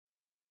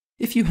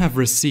If you have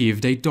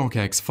received a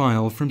docx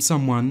file from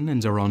someone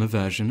and are on a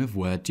version of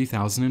Word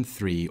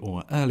 2003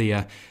 or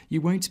earlier, you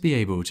won't be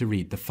able to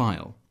read the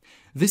file.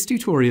 This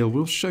tutorial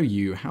will show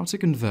you how to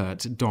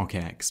convert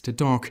docx to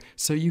doc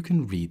so you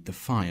can read the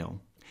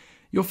file.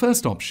 Your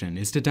first option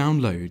is to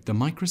download the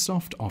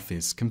Microsoft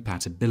Office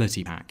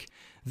Compatibility Pack.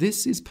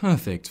 This is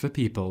perfect for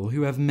people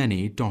who have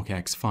many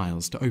docx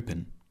files to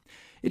open.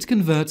 It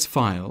converts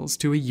files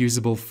to a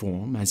usable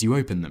form as you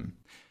open them.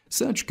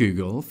 Search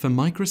Google for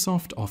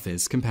Microsoft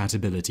Office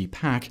Compatibility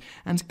Pack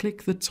and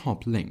click the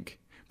top link.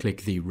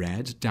 Click the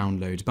red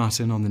Download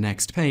button on the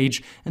next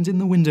page, and in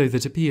the window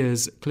that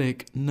appears,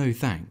 click No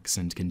Thanks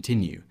and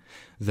continue.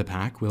 The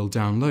pack will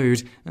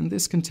download, and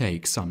this can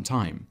take some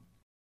time.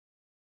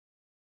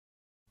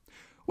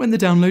 When the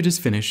download is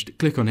finished,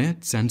 click on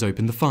it and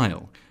open the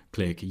file.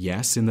 Click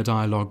Yes in the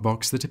dialog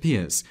box that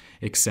appears,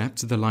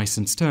 accept the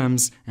license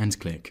terms, and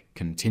click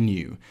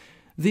Continue.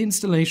 The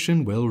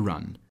installation will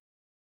run.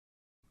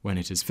 When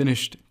it is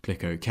finished,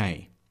 click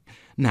OK.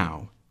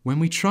 Now, when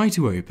we try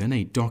to open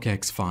a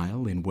docx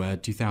file in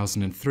Word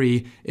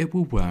 2003, it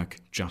will work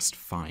just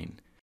fine.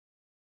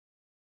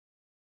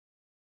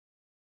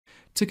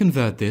 To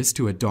convert this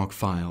to a doc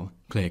file,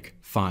 click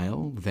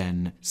File,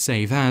 then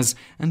Save As,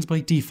 and by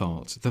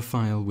default, the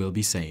file will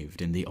be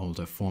saved in the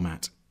older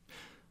format.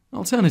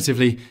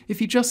 Alternatively,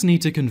 if you just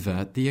need to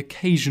convert the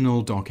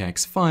occasional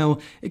docx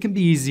file, it can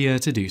be easier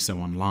to do so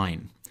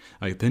online.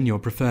 Open your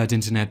preferred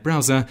internet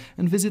browser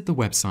and visit the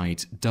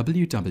website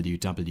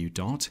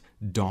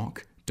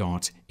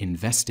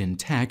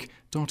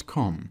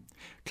www.doc.investintech.com.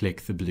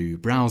 Click the blue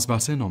Browse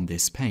button on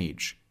this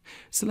page.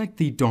 Select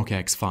the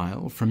docx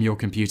file from your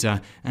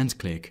computer and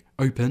click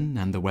Open,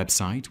 and the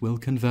website will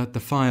convert the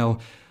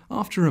file.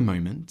 After a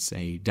moment,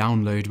 a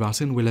Download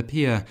button will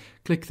appear.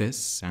 Click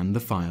this and the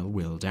file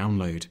will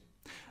download.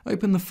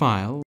 Open the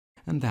file,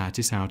 and that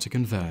is how to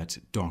convert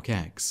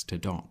docx to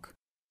doc.